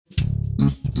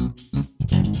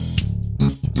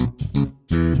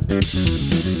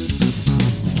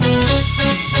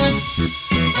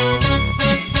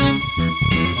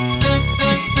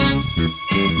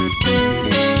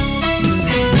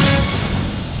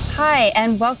Hi,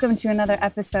 and welcome to another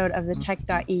episode of the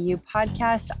Tech.eu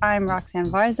podcast. I'm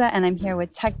Roxanne Varza, and I'm here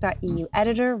with Tech.eu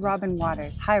editor Robin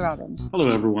Waters. Hi, Robin.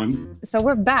 Hello, everyone. So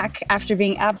we're back after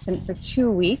being absent for 2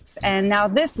 weeks, and now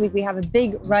this week we have a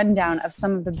big rundown of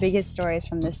some of the biggest stories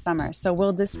from this summer. So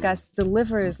we'll discuss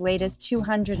Deliveroo's latest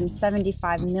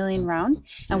 $275 million round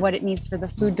and what it means for the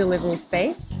food delivery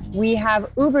space. We have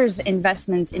Uber's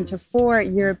investments into 4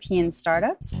 European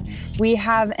startups. We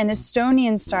have an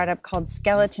Estonian startup called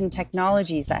Skeleton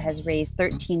Technologies that has raised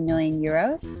 13 million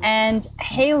euros. And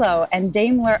Halo and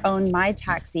Daimler-owned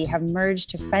MyTaxi have merged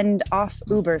to fend off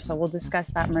Uber, so we'll discuss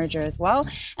that merger as well.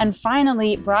 And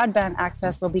finally, broadband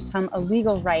access will become a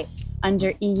legal right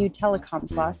under EU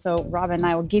telecoms law. So Rob and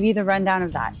I will give you the rundown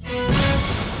of that.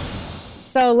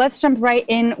 So let's jump right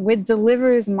in with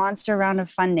Deliveroo's monster round of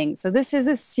funding. So this is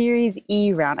a Series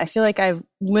E round. I feel like I've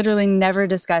literally never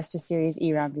discussed a Series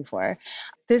E round before.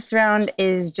 This round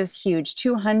is just huge,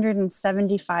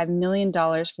 $275 million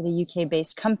for the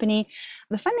UK-based company.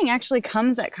 The funding actually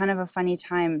comes at kind of a funny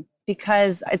time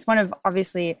because it's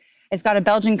it's got a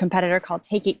Belgian competitor called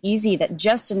Take It Easy that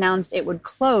just announced it would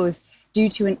close due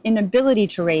to an inability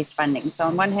to raise funding. So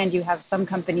on one hand, you have some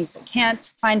companies that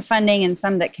can't find funding and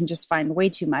some that can just find way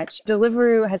too much.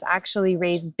 Deliveroo has actually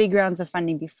raised big rounds of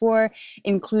funding before,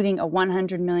 including a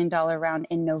 $100 million round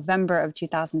in November of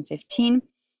 2015.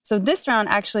 So this round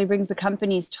actually brings the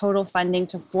company's total funding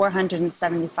to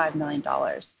 $475 million.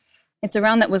 It's a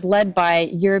round that was led by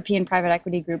European private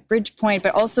equity group Bridgepoint,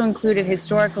 but also included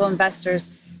historical investors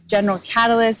General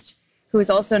Catalyst, who is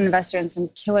also an investor in some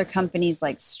killer companies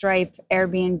like Stripe,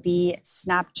 Airbnb,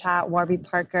 Snapchat, Warby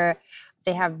Parker.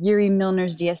 They have Yuri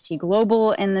Milner's DST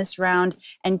Global in this round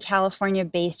and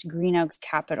California-based Green Oaks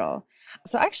Capital.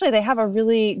 So actually, they have a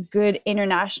really good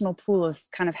international pool of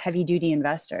kind of heavy-duty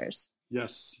investors.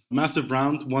 Yes, massive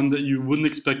round, one that you wouldn't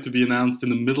expect to be announced in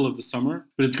the middle of the summer.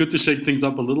 But it's good to shake things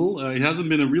up a little. It hasn't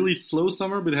been a really slow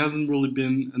summer, but it hasn't really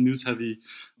been a news-heavy.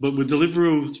 But with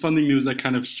Deliveroo's funding news, that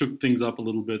kind of shook things up a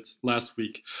little bit last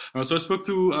week. So I spoke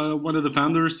to one of the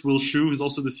founders, Will Shu, who's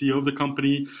also the CEO of the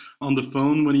company, on the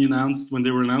phone when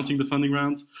they were announcing the funding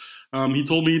round. He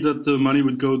told me that the money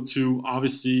would go to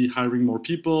obviously hiring more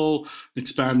people,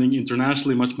 expanding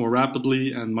internationally much more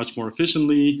rapidly and much more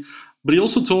efficiently. But he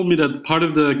also told me that part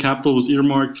of the capital was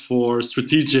earmarked for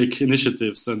strategic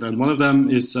initiatives, and one of them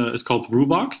is called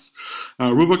Roobox.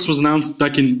 Roobox was announced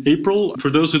back in April. For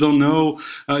those who don't know,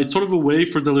 it's sort of a way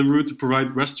for Deliveroo to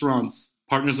provide restaurants,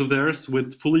 partners of theirs,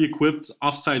 with fully equipped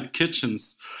off-site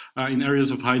kitchens in areas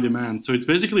of high demand. So it's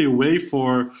basically a way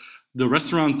for the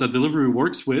restaurants that Deliveroo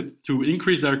works with to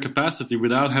increase their capacity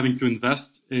without having to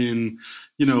invest in,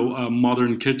 a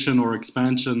modern kitchen or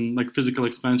expansion, like physical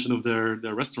expansion of their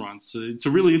restaurants. It's a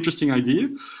really interesting idea,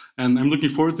 and I'm looking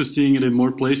forward to seeing it in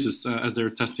more places as they're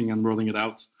testing and rolling it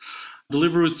out.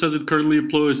 Deliveroo says it currently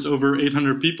employs over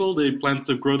 800 people. They plan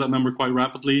to grow that number quite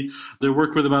rapidly. They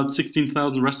work with about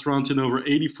 16,000 restaurants in over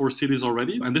 84 cities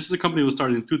already. And this is a company that was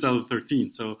started in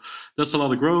 2013. So that's a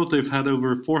lot of growth. They've had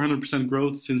over 400%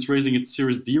 growth since raising its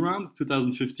Series D round in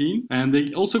 2015. And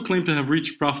they also claim to have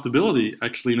reached profitability,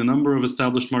 actually, in a number of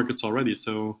established markets already.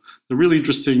 So a really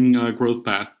interesting growth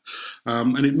path.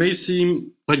 And it may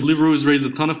seem like Deliveroo has raised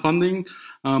a ton of funding.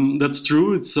 That's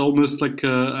true. It's almost like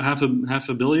half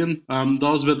a billion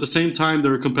dollars. But at the same time,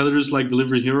 there are competitors like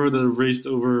Delivery Hero that have raised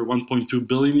over 1.2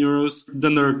 billion euros.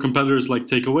 Then there are competitors like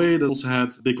Takeaway that also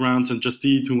had big rounds, and Just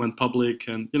Eat, who went public.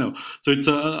 And, so it's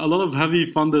a lot of heavy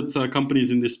funded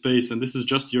companies in this space. And this is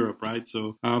just Europe, right?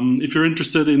 So if you're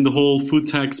interested in the whole food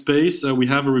tech space, we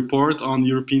have a report on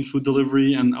European food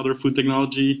delivery and other food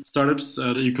technology startups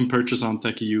that you can purchase on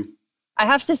Tech.eu. I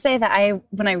have to say that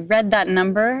when I read that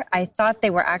number, I thought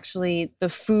they were actually the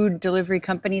food delivery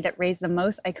company that raised the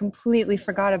most. I completely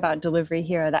forgot about Delivery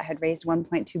Hero that had raised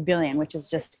 1.2 billion, which is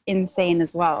just insane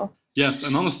as well. Yes,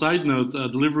 and on a side note,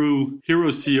 Deliveroo Hero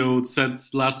CEO said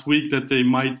last week that they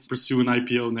might pursue an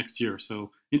IPO next year. So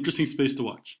interesting space to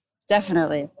watch.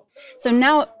 Definitely. So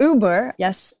now Uber,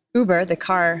 yes, Uber, the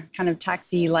car kind of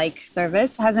taxi-like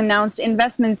service, has announced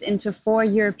investments into 4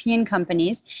 European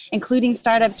companies, including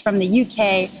startups from the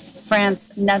UK,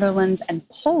 France, Netherlands, and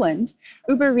Poland.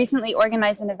 Uber recently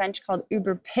organized an event called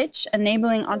Uber Pitch,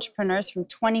 enabling entrepreneurs from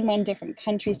 21 different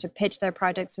countries to pitch their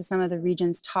projects to some of the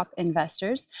region's top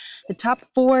investors. The top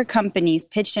 4 companies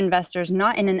pitched investors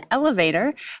not in an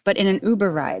elevator, but in an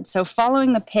Uber ride. So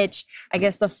following the pitch, I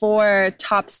guess the 4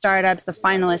 top startups, the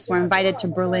finalists, were invited to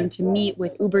Berlin to meet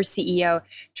with Uber CEO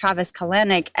Travis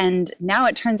Kalanick. And now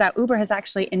it turns out Uber has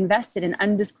actually invested an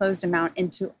undisclosed amount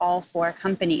into all 4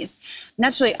 companies.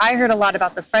 Naturally, I heard a lot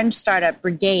about the French startup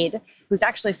Brigade, who's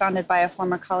actually founded by a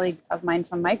former colleague of mine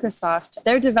from Microsoft.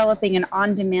 They're developing an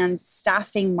on-demand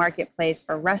staffing marketplace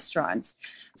for restaurants.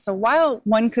 So while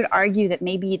one could argue that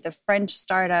maybe the French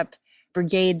startup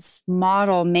Brigade's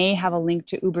model may have a link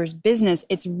to Uber's business,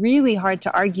 it's really hard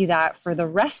to argue that for the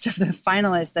rest of the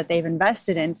finalists that they've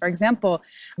invested in. For example,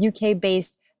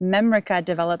 UK-based Memrica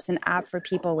develops an app for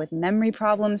people with memory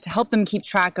problems to help them keep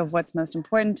track of what's most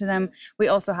important to them. We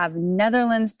also have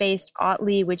Netherlands-based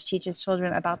Oatly, which teaches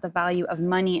children about the value of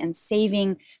money and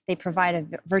saving. They provide a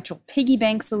virtual piggy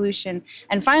bank solution.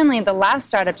 And finally, the last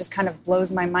startup just kind of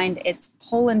blows my mind. It's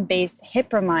Poland-based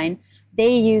Hypermine.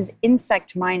 They use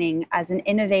insect mining as an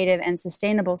innovative and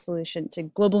sustainable solution to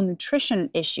global nutrition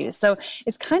issues. So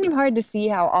it's kind of hard to see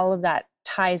how all of that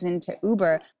ties into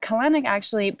Uber. Kalanick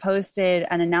actually posted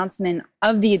an announcement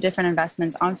of the different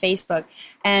investments on Facebook.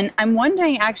 And I'm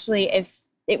wondering actually if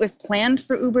it was planned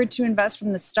for Uber to invest from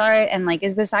the start, and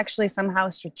is this actually somehow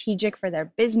strategic for their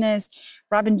business?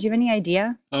 Robin, do you have any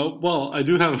idea? Well, I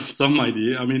do have some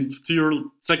idea. I mean, to your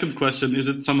second question, is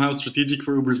it somehow strategic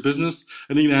for Uber's business?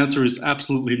 I think the answer is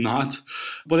absolutely not.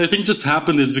 What I think just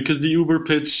happened is because the Uber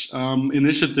Pitch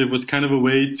initiative was kind of a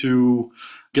way to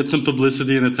get some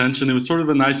publicity and attention. It was sort of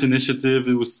a nice initiative.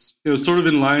 It was sort of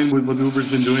in line with what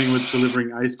Uber's been doing with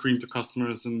delivering ice cream to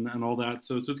customers and all that.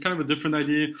 So it's kind of a different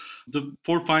idea. The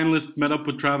 4 finalists met up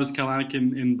with Travis Kalanick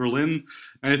in Berlin.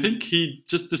 And I think he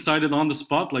just decided on the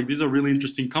spot, these are really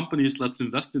interesting companies, let's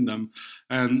invest in them.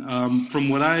 And from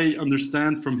what I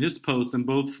understand from his post, and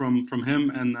both from him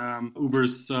and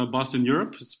Uber's boss in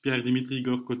Europe, Pierre-Dimitri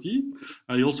Gorcotti,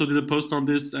 he also did a post on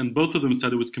this, and both of them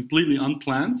said it was completely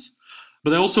unplanned.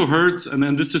 But I also heard,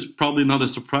 and this is probably not a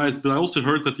surprise, but I also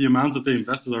heard that the amounts that they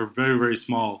invested are very, very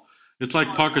small. It's like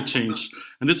pocket change.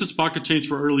 And this is pocket change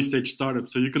for early stage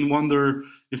startups. So you can wonder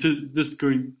if this is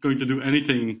going to do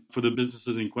anything for the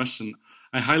businesses in question.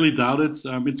 I highly doubt it.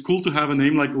 It's cool to have a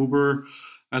name like Uber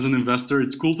as an investor.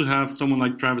 It's cool to have someone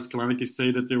like Travis Kalanick say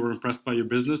that they were impressed by your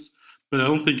business. But I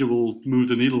don't think it will move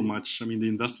the needle much. I mean, the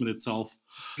investment itself.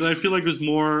 But I feel like there's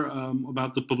more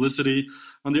about the publicity.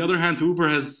 On the other hand, Uber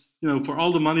has, for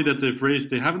all the money that they've raised,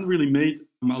 they haven't really made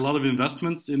a lot of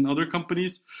investments in other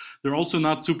companies. They're also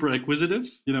not super acquisitive,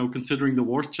 considering the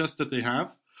war chest that they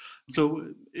have. So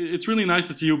it's really nice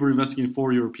to see Uber investing in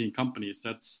 4 European companies.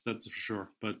 That's for sure.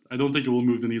 But I don't think it will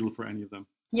move the needle for any of them.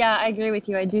 Yeah, I agree with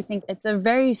you. I do think it's a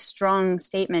very strong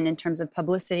statement in terms of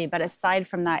publicity, but aside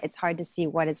from that, it's hard to see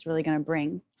what it's really going to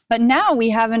bring. But now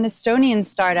we have an Estonian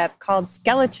startup called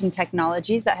Skeleton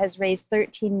Technologies that has raised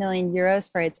 13 million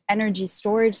euros for its energy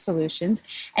storage solutions.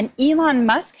 And Elon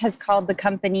Musk has called the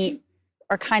company,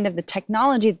 or kind of the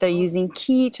technology that they're using,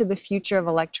 key to the future of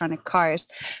electronic cars.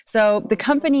 So the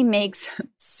company makes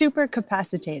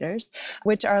supercapacitors,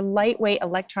 which are lightweight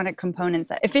electronic components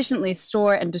that efficiently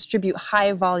store and distribute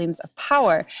high volumes of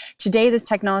power. Today, this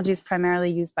technology is primarily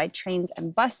used by trains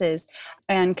and buses,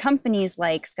 and companies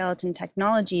like Skeleton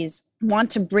Technologies want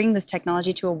to bring this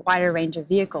technology to a wider range of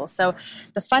vehicles. So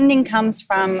the funding comes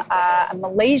from a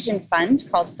Malaysian fund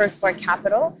called First Floor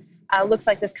Capital. Looks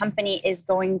like this company is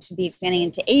going to be expanding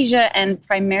into Asia, and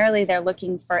primarily they're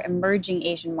looking for emerging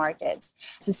Asian markets.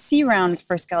 It's a C round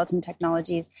for Skeleton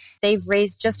Technologies. They've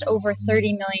raised just over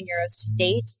 30 million euros to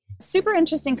date. Super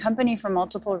interesting company for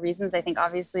multiple reasons. I think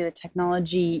obviously the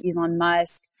technology, Elon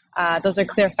Musk, those are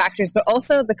clear factors, but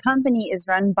also the company is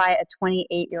run by a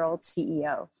 28-year-old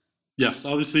CEO. Yes,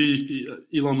 obviously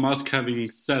Elon Musk having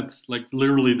said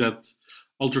literally that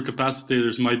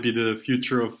ultracapacitors might be the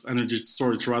future of energy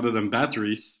storage rather than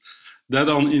batteries. That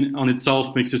on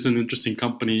itself makes this an interesting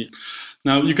company.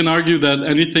 Now, you can argue that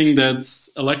anything that's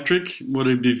electric,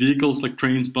 whether it be vehicles like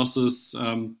trains, buses,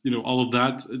 all of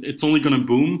that, it's only going to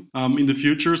boom in the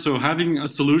future. So having a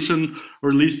solution, or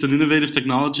at least an innovative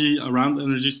technology around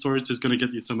energy storage, is going to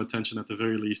get you some attention at the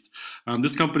very least.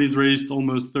 This company's raised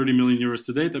almost 30 million euros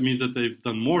to date. That means that they've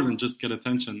done more than just get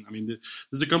attention. I mean, this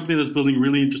is a company that's building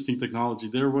really interesting technology.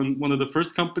 They're one of the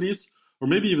first companies, or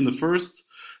maybe even the first,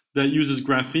 that uses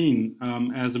graphene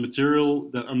as a material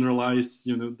that underlies,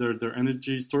 their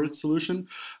energy storage solution.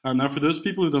 Now, for those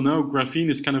people who don't know, graphene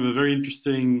is kind of a very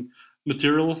interesting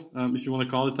material, if you want to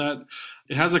call it that.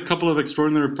 It has a couple of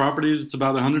extraordinary properties. It's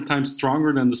about 100 times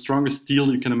stronger than the strongest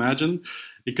steel you can imagine.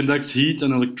 It conducts heat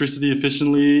and electricity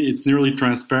efficiently. It's nearly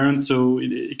transparent, so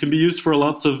it can be used for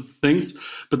lots of things.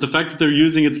 But the fact that they're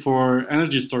using it for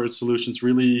energy storage solutions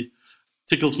really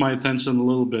tickles my attention a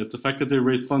little bit. The fact that they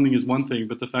raised funding is one thing,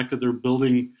 but the fact that they're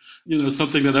building,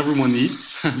 something that everyone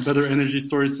needs, better energy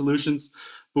storage solutions,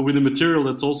 but with a material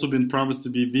that's also been promised to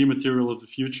be the material of the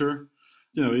future.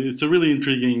 It's a really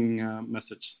intriguing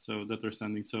message that they're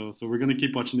sending. So we're going to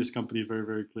keep watching this company very,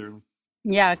 very clearly.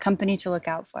 Yeah, a company to look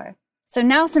out for. So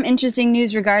now some interesting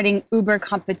news regarding Uber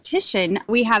competition.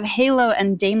 We have Halo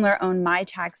and Daimler-owned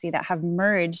MyTaxi that have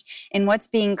merged in what's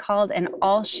being called an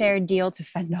all-share deal to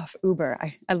fend off Uber.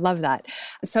 I love that.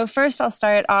 So first, I'll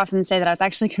start off and say that I was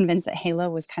actually convinced that Halo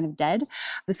was kind of dead.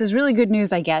 This is really good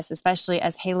news, I guess, especially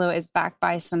as Halo is backed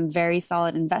by some very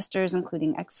solid investors,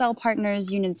 including Excel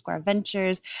Partners, Union Square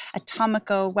Ventures,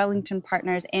 Atomico, Wellington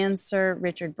Partners, and Sir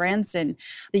Richard Branson.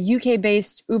 The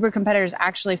UK-based Uber competitor is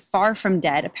actually far from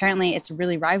dead. Apparently, it's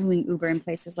really rivaling Uber in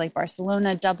places like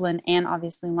Barcelona, Dublin, and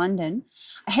obviously London.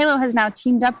 Halo has now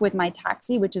teamed up with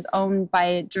MyTaxi, which is owned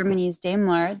by Germany's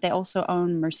Daimler. They also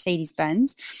own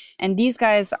Mercedes-Benz. And these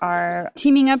guys are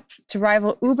teaming up to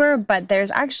rival Uber, but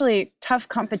there's actually tough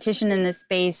competition in this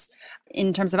space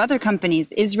in terms of other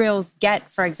companies. Israel's Gett,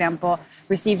 for example,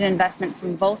 received an investment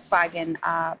from Volkswagen,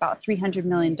 about $300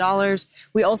 million.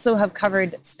 We also have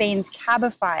covered Spain's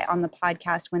Cabify on the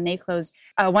podcast when they closed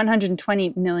a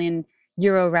 120 million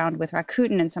euro round with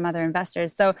Rakuten and some other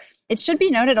investors. So it should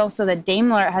be noted also that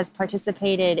Daimler has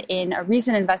participated in a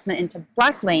recent investment into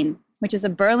Blacklane, which is a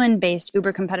Berlin-based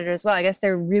Uber competitor as well. I guess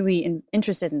they're really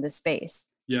interested in this space.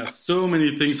 Yeah, so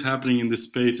many things happening in this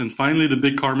space. And finally, the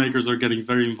big car makers are getting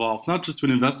very involved, not just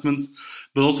with investments,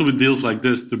 but also with deals like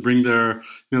this to bring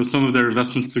some of their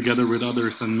investments together with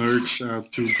others and merge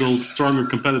to build stronger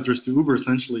competitors to Uber,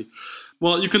 essentially.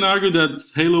 Well, you can argue that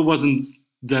Halo wasn't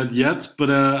dead yet, but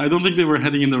I don't think they were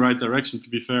heading in the right direction, to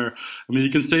be fair. I mean,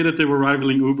 you can say that they were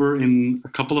rivaling Uber in a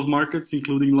couple of markets,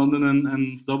 including London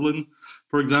and Dublin,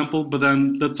 for example, but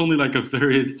then that's only like a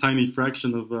very tiny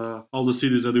fraction of all the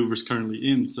cities that Uber's currently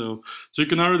in. So you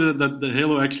can argue that the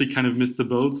Halo actually kind of missed the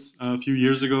boat a few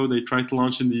years ago. They tried to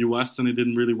launch in the US and it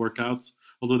didn't really work out,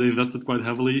 although they invested quite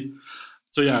heavily.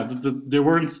 So yeah, they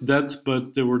weren't dead,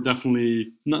 but they were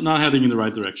definitely not heading in the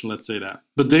right direction, let's say that.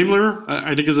 But Daimler,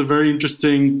 I think, is a very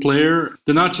interesting player.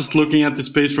 They're not just looking at the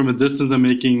space from a distance and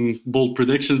making bold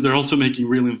predictions. They're also making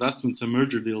real investments and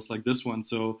merger deals like this one.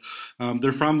 So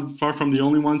they're far from the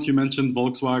only ones. You mentioned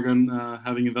Volkswagen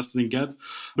having invested in Gett.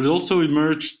 But it also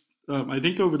emerged, I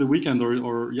think, over the weekend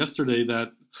or yesterday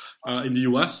that in the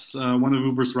US, one of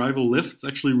Uber's rival, Lyft,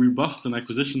 actually rebuffed an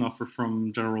acquisition offer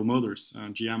from General Motors,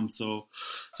 GM. So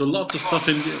lots of stuff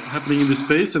happening in this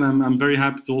space, and I'm very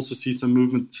happy to also see some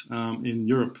movement in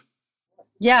Europe.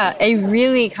 Yeah, a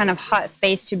really kind of hot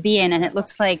space to be in, and it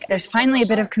looks like there's finally a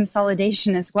bit of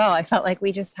consolidation as well. I felt like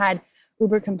we just had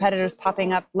Uber competitors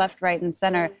popping up left, right, and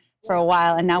center for a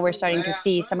while, and now we're starting to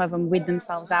see some of them weed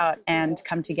themselves out and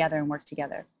come together and work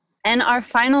together. And our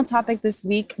final topic this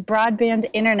week, broadband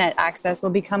internet access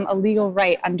will become a legal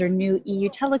right under new EU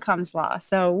telecoms law.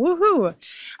 So woohoo!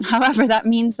 However, that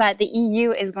means that the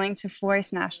EU is going to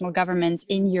force national governments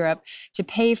in Europe to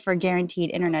pay for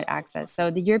guaranteed internet access. So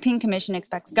the European Commission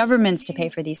expects governments to pay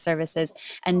for these services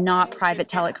and not private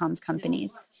telecoms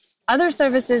companies. Other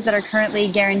services that are currently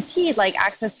guaranteed, like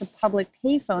access to public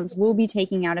payphones, will be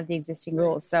taken out of the existing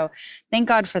rules. So thank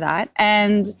God for that.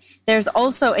 And there's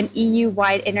also an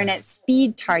EU-wide internet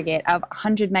speed target of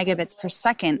 100 megabits per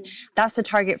second. That's the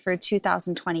target for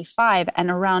 2025, and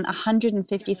around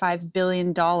 $155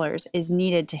 billion is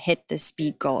needed to hit this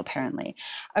speed goal, apparently.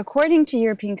 According to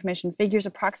European Commission figures,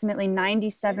 approximately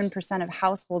 97% of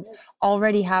households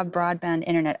already have broadband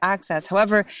internet access.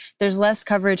 However, there's less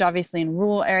coverage, obviously, in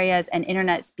rural areas, and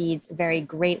internet speeds vary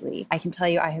greatly. I can tell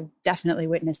you I have definitely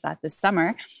witnessed that this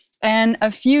summer. And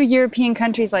a few European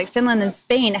countries like Finland and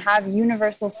Spain have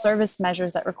universal service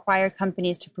measures that require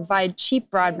companies to provide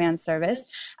cheap broadband service.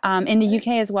 In the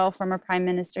UK as well, former Prime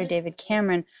Minister David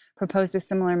Cameron proposed a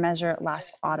similar measure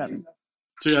last autumn.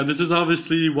 So yeah, this is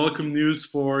obviously welcome news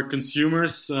for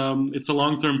consumers. It's a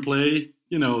long-term play.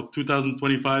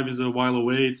 2025 is a while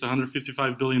away. It's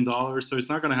 $155 billion, so it's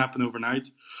not going to happen overnight.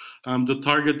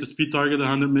 The speed target,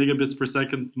 100 megabits per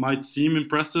second, might seem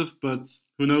impressive, but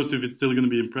who knows if it's still going to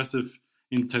be impressive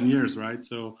in 10 years, right?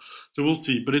 So we'll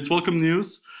see. But it's welcome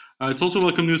news. It's also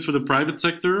welcome news for the private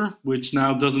sector, which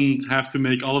now doesn't have to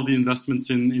make all of the investments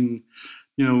in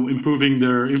improving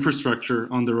their infrastructure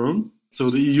on their own. So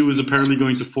the EU is apparently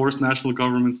going to force national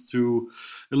governments to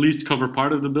at least cover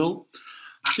part of the bill.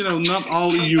 Not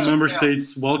all EU member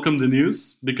states welcome the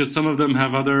news because some of them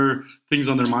have other things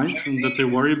on their minds and that they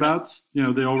worry about.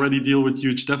 They already deal with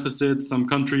huge deficits. Some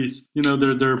countries,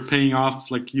 they're paying off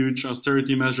like huge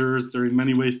austerity measures. They're in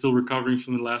many ways still recovering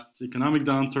from the last economic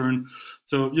downturn.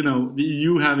 So, the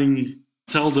EU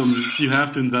tell them you have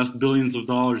to invest billions of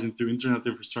dollars into internet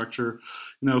infrastructure.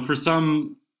 For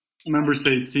some member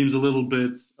states seems a little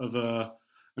bit of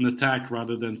an attack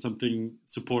rather than something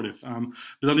supportive.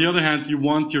 But on the other hand, you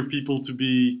want your people to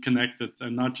be connected,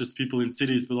 and not just people in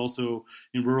cities, but also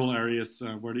in rural areas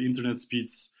where the internet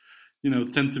speeds,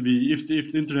 tend to be, if the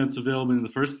internet's available in the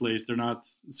first place, they're not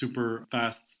super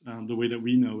fast the way that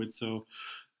we know it. So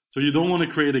you don't want to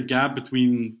create a gap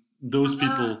between those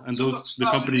people and the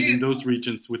companies in those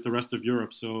regions with the rest of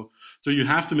Europe. So you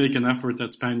have to make an effort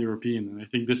that's pan-European, and I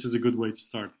think this is a good way to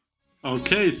start.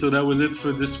 Okay, so that was it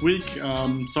for this week.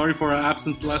 Sorry for our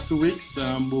absence the last 2 weeks.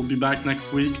 We'll be back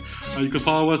next week. You can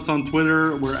follow us on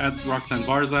Twitter. We're at Roxanne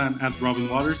Barza and at Robin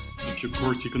Waters. Of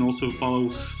course, you can also follow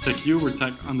TechU. We're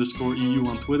tech_EU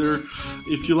on Twitter.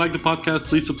 If you like the podcast,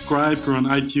 please subscribe. We're on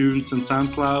iTunes and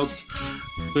SoundCloud.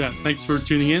 So yeah, thanks for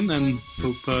tuning in, and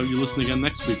hope you listen again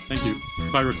next week. Thank you.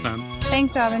 Bye, Roxanne.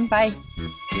 Thanks, Robin. Bye.